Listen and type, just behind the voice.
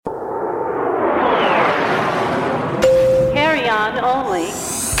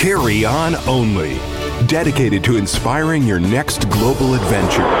Only. Carry On Only. Dedicated to inspiring your next global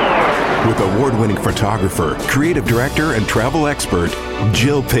adventure. With award-winning photographer, creative director, and travel expert,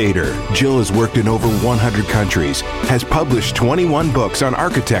 Jill Pater. Jill has worked in over 100 countries, has published 21 books on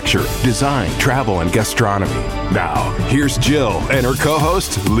architecture, design, travel, and gastronomy. Now, here's Jill and her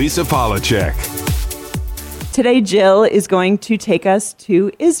co-host, Lisa Polacek. Today, Jill is going to take us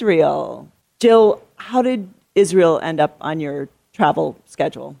to Israel. Jill, how did Israel end up on your travel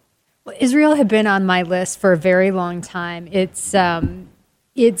schedule? Well, Israel had been on my list for a very long time. It's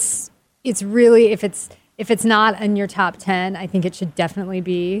really, if it's not in your top 10, I think it should definitely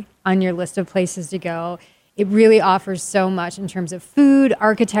be on your list of places to go. It really offers so much in terms of food,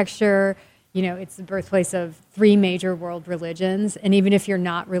 architecture. You know, it's the birthplace of 3 major world religions. And even if you're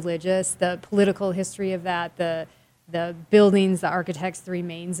not religious, the political history of that, the buildings, the architects, the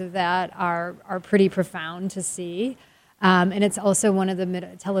remains of that are pretty profound to see. And it's also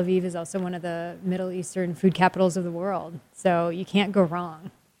Tel Aviv is also one of the Middle Eastern food capitals of the world. So you can't go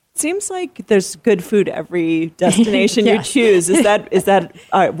wrong. Seems like there's good food every destination Yes. you choose. Is that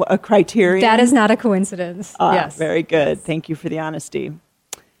a criterion? That is not a coincidence. Yes. Very good. Thank you for the honesty.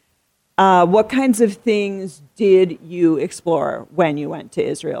 What kinds of things did you explore when you went to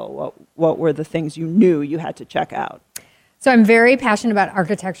Israel? What were the things you knew you had to check out? So I'm very passionate about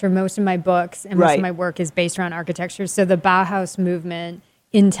architecture. Most of my books and most of my work is based around architecture. So the Bauhaus movement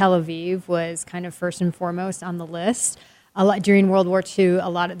in Tel Aviv was kind of first and foremost on the list. During World War II, a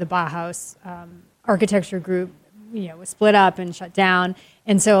lot of the Bauhaus architecture group, was split up and shut down.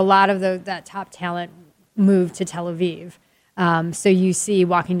 And so a lot of that top talent moved to Tel Aviv. So you see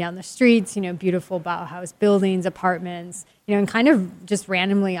walking down the streets, beautiful Bauhaus buildings, apartments, and kind of just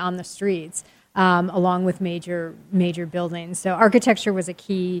randomly on the streets. Along with major buildings. So architecture was a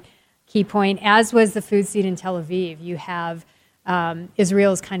key point, as was the food scene in Tel Aviv. You have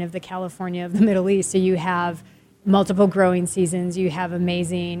Israel's kind of the California of the Middle East. So you have multiple growing seasons. You have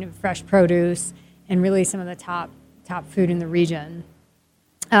amazing fresh produce and really some of the top food in the region.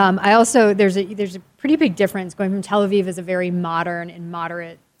 There's a pretty big difference. Going from Tel Aviv is a very modern and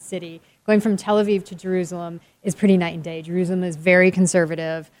moderate city. Going from Tel Aviv to Jerusalem is pretty night and day. Jerusalem is very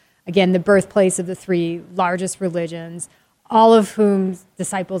conservative. Again, the birthplace of the 3 largest religions, all of whom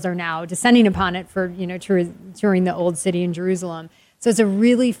disciples are now descending upon it for, touring the old city in Jerusalem. So it's a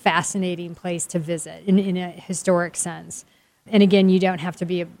really fascinating place to visit in a historic sense. And again, you don't have to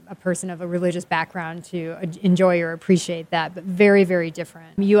be a person of a religious background to enjoy or appreciate that, but very, very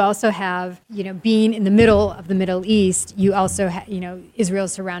different. You also have, being in the middle of the Middle East, you also Israel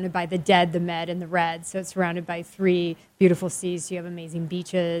is surrounded by the Dead, the Med, and the Red. So it's surrounded by 3 beautiful seas. So you have amazing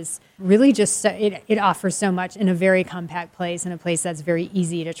beaches. Really just, it offers so much in a very compact place, and a place that's very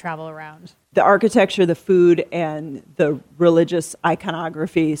easy to travel around. The architecture, the food, and the religious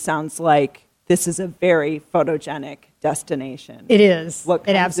iconography sounds like this is a very photogenic destination. It is. What kinds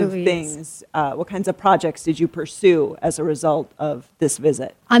it absolutely of things, what kinds of projects did you pursue as a result of this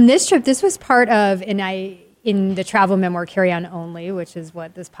visit? On this trip, this was part of, in the travel memoir Carry On Only, which is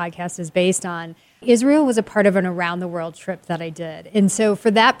what this podcast is based on, Israel was a part of an around-the-world trip that I did. And so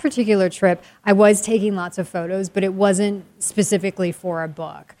for that particular trip, I was taking lots of photos, but it wasn't specifically for a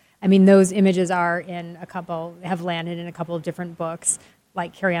book. I mean, those images have landed in a couple of different books,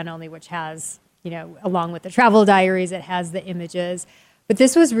 like Carry On Only, which has, along with the travel diaries, it has the images. But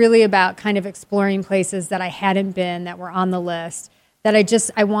this was really about kind of exploring places that I hadn't been, that were on the list, that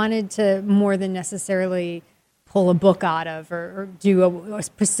I wanted to, more than necessarily pull a book out of or do a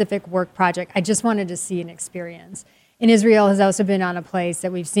specific work project, I just wanted to see an experience. And Israel has also been on a place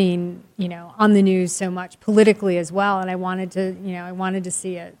that we've seen, on the news so much politically as well. And I wanted to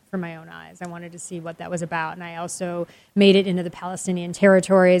see it for my own eyes. I wanted to see what that was about. And I also made it into the Palestinian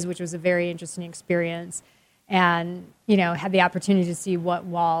territories, which was a very interesting experience. And, had the opportunity to see what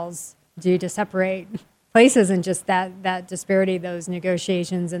walls do to separate places, and just that disparity, those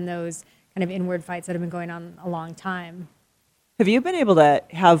negotiations and those kind of inward fights that have been going on a long time. Have you been able to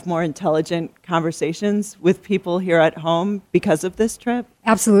have more intelligent conversations with people here at home because of this trip?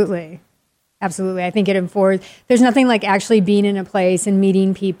 Absolutely. Absolutely. I think it informs. There's nothing like actually being in a place and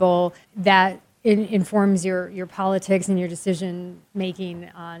meeting people that informs your politics and your decision making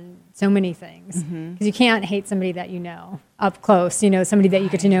on so many things. Because you can't hate somebody that you know up close, somebody that you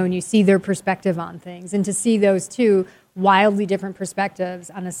get to know and you see their perspective on things. And to see those 2 wildly different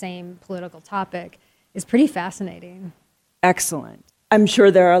perspectives on the same political topic is pretty fascinating. Excellent. I'm sure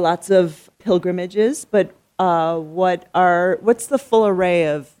there are lots of pilgrimages, but what's the full array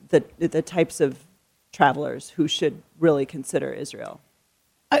of the types of travelers who should really consider Israel?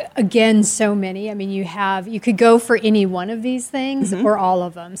 again, so many. I mean, you could go for any one of these things or all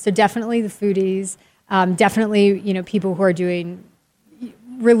of them. So definitely the foodies, definitely, people who are doing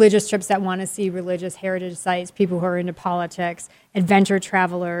religious trips that want to see religious heritage sites, people who are into politics, adventure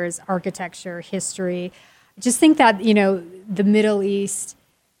travelers, architecture, history. I just think that, the Middle East,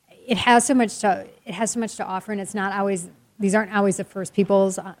 it has so much to offer, and these aren't always the first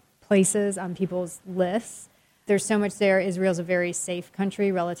places on people's lists. There's so much there. Israel's a very safe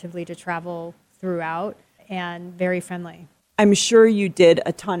country relatively to travel throughout, and very friendly. I'm sure you did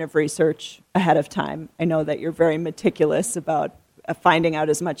a ton of research ahead of time. I know that you're very meticulous about finding out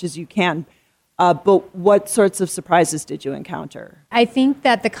as much as you can. But what sorts of surprises did you encounter? I think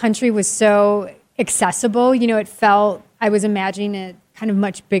that the country was so accessible. It felt, I was imagining it kind of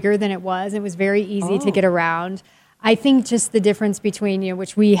much bigger than it was. It was very easy to get around. I think just the difference between,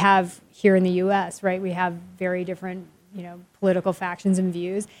 which we have here in the U.S., right? We have very different, political factions and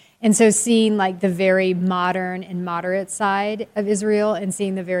views. And so seeing like the very modern and moderate side of Israel and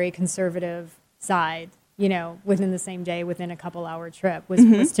seeing the very conservative side, within the same day, within a couple-hour trip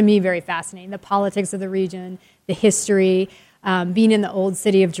was to me very fascinating. The politics of the region, the history, being in the old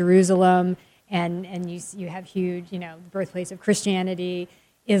city of Jerusalem, and you have huge, birthplace of Christianity,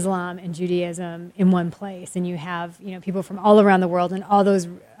 Islam, and Judaism in one place, and you have people from all around the world and all those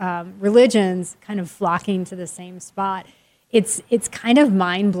religions kind of flocking to the same spot. It's kind of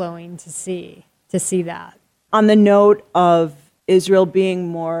mind-blowing to see that. On the note of Israel being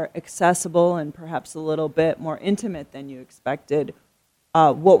more accessible and perhaps a little bit more intimate than you expected,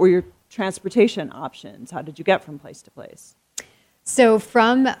 what were your transportation options? How did you get from place to place? So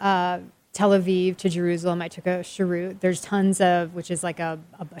from Tel Aviv to Jerusalem, I took a Sharut. There's tons of, which is like a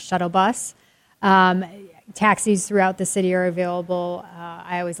shuttle bus. Taxis throughout the city are available.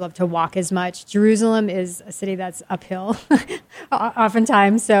 I always love to walk as much. Jerusalem is a city that's uphill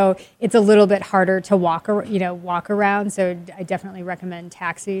oftentimes, so it's a little bit harder to walk around. So I definitely recommend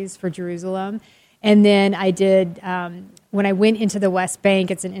taxis for Jerusalem. And then I did, when I went into the West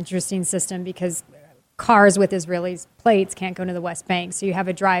Bank, it's an interesting system because cars with Israeli plates can't go to the West Bank. So you have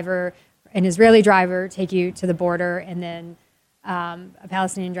an Israeli driver take you to the border, and then a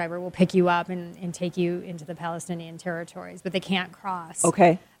Palestinian driver will pick you up and take you into the Palestinian territories, but they can't cross.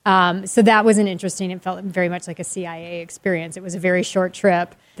 Okay. So that was it felt very much like a CIA experience. It was a very short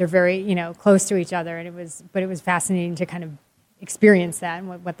trip. They're very, close to each other, and it was fascinating to kind of experience that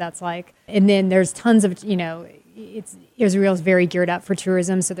and what that's like. And then there's tons of, Israel's very geared up for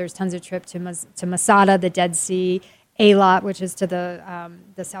tourism, so there's tons of trips to Masada, the Dead Sea, Eilat, which is to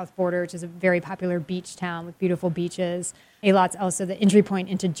the south border, which is a very popular beach town with beautiful beaches. Eilat's also the entry point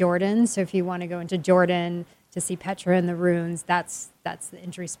into Jordan. So if you want to go into Jordan to see Petra and the ruins, that's the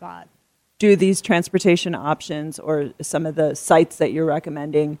entry spot. Do these transportation options or some of the sites that you're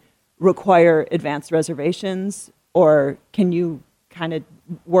recommending require advanced reservations, or can you kind of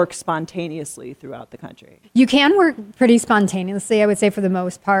work spontaneously throughout the country? You can work pretty spontaneously, I would say, for the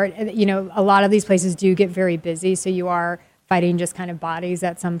most part. A lot of these places do get very busy, so you are fighting just kind of bodies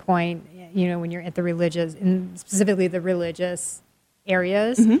at some point, when you're at the religious, and specifically the religious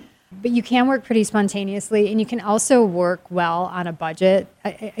areas. Mm-hmm. But you can work pretty spontaneously, and you can also work well on a budget.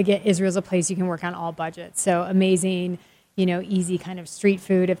 Again, Israel's a place you can work on all budgets. So amazing, easy kind of street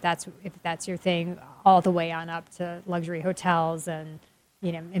food if that's your thing, all the way on up to luxury hotels and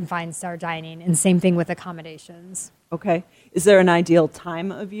fine-star dining, and same thing with accommodations. Okay. Is there an ideal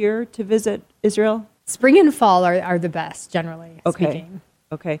time of year to visit Israel? Spring and fall are the best, generally speaking.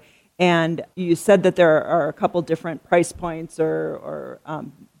 Okay. And you said that there are a couple different price points or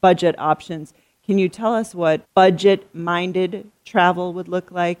budget options. Can you tell us what budget-minded travel would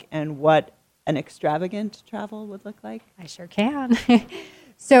look like and what an extravagant travel would look like? I sure can.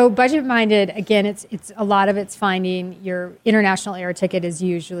 So budget-minded, again, it's a lot of it's finding your international air ticket is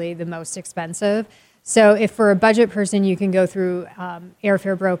usually the most expensive. So if for a budget person, you can go through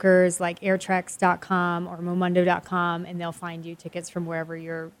airfare brokers like airtrex.com or momundo.com, and they'll find you tickets from wherever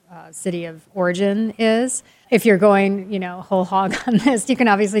your city of origin is. If you're going, whole hog on this, you can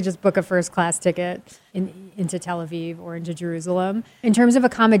obviously just book a first-class ticket into Tel Aviv or into Jerusalem. In terms of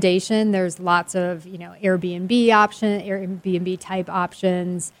accommodation, there's lots of, Airbnb type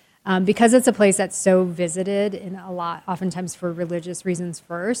options. Because it's a place that's so visited and oftentimes for religious reasons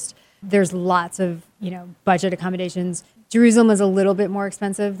first, there's lots of, budget accommodations. Jerusalem is a little bit more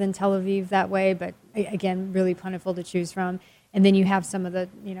expensive than Tel Aviv that way, but again, really plentiful to choose from. And then you have some of the,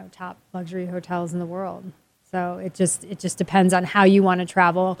 top luxury hotels in the world. So it just depends on how you want to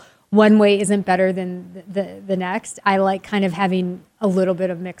travel. One way isn't better than the next. I like kind of having a little bit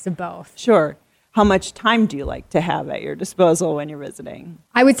of mix of both. Sure. how much time do you like to have at your disposal when you're visiting?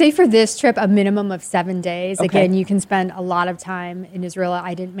 I would say for this trip, a minimum of 7 days. Okay. Again, you can spend a lot of time in Israel.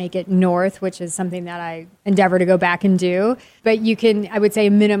 I didn't make it north, which is something that I endeavor to go back and do. But you can, I would say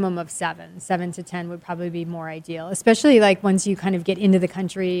a minimum of 7. 7 to 10 would probably be more ideal, especially like once you kind of get into the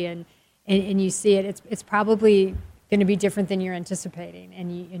country and you see it, it's probably going to be different than you're anticipating.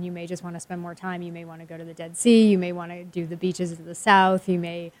 And you may just want to spend more time. You may want to go to the Dead Sea. You may want to do the beaches of the south. You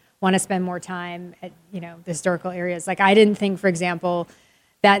may want to spend more time at, the historical areas. Like I didn't think, for example,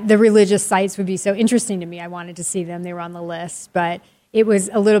 that the religious sites would be so interesting to me. I wanted to see them. They were on the list, but it was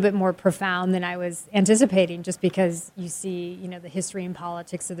a little bit more profound than I was anticipating just because you see, the history and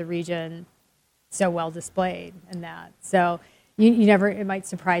politics of the region so well displayed in that. So you never, it might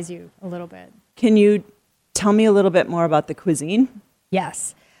surprise you a little bit. Can you tell me a little bit more about the cuisine?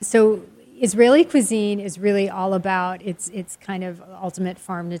 Yes. So Israeli cuisine is really all about, it's kind of ultimate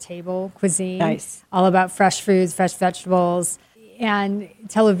farm-to-table cuisine. Nice. All about fresh foods, fresh vegetables. And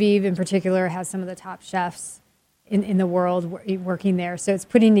Tel Aviv in particular has some of the top chefs in the world working there. So it's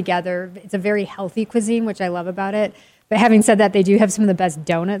putting together, it's a very healthy cuisine, which I love about it. But having said that, they do have some of the best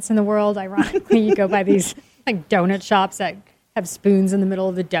donuts in the world. Ironically, you go by these like donut shops that have spoons in the middle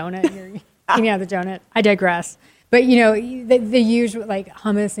of the donut. And you're eating out of the donut. I digress. But, the usual, like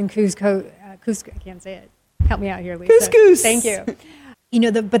hummus and couscous, I can't say it. Help me out here, Lisa. Couscous. Thank you.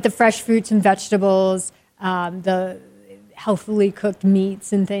 But the fresh fruits and vegetables, the healthily cooked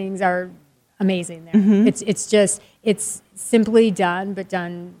meats and things are amazing there. Mm-hmm. It's simply done, but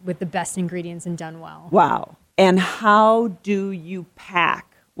done with the best ingredients and done well. Wow. And how do you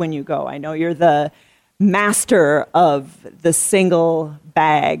pack when you go? I know you're the master of the single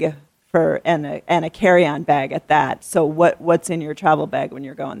bag and a carry-on bag at that. So what's in your travel bag when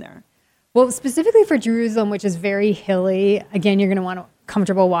you're going there? Well, specifically for Jerusalem, which is very hilly, again, you're going to want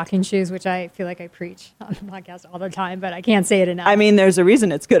comfortable walking shoes, which I feel like I preach on the podcast all the time, but I can't say it enough. I mean, there's a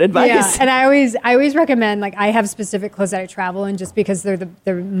reason it's good advice. Yeah, and I always recommend, like, I have specific clothes that I travel in just because they're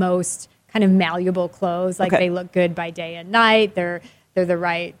the most kind of malleable clothes. Like, They look good by day and night. They're the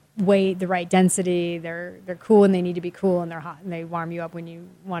right weight, the right density. They're cool when they need to be cool, and they're hot and they warm you up when you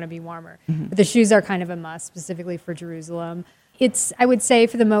want to be warmer. Mm-hmm. But the shoes are kind of a must, specifically for Jerusalem. It's, I would say,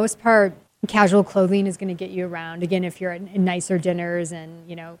 for the most part, casual clothing is going to get you around. Again, if you're at nicer dinners and,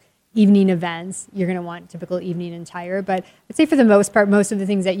 evening events, you're going to want typical evening attire. But I'd say for the most part, most of the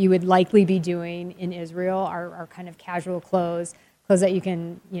things that you would likely be doing in Israel are kind of casual clothes that you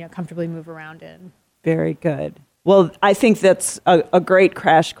can, comfortably move around in. Very good. Well, I think that's a great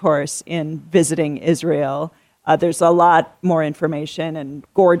crash course in visiting Israel. There's a lot more information and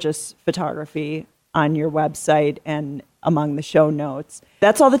gorgeous photography on your website and among the show notes.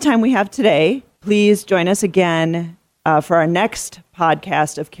 That's all the time we have today. Please join us again for our next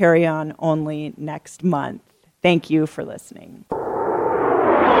podcast of Carry On Only next month. Thank you for listening.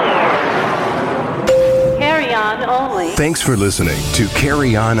 Carry On Only. Thanks for listening to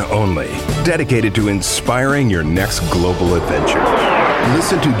Carry On Only, dedicated to inspiring your next global adventure.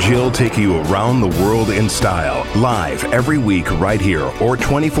 Listen to Jill take you around the world in style, live every week right here or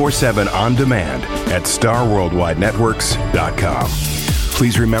 24/7 on demand at starworldwidenetworks.com.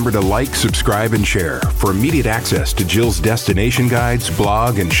 Please remember to like, subscribe, and share. For immediate access to Jill's destination guides,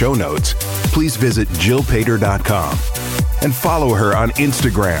 blog, and show notes, please visit jillpater.com and follow her on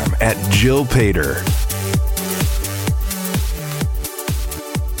Instagram at Jill Pater.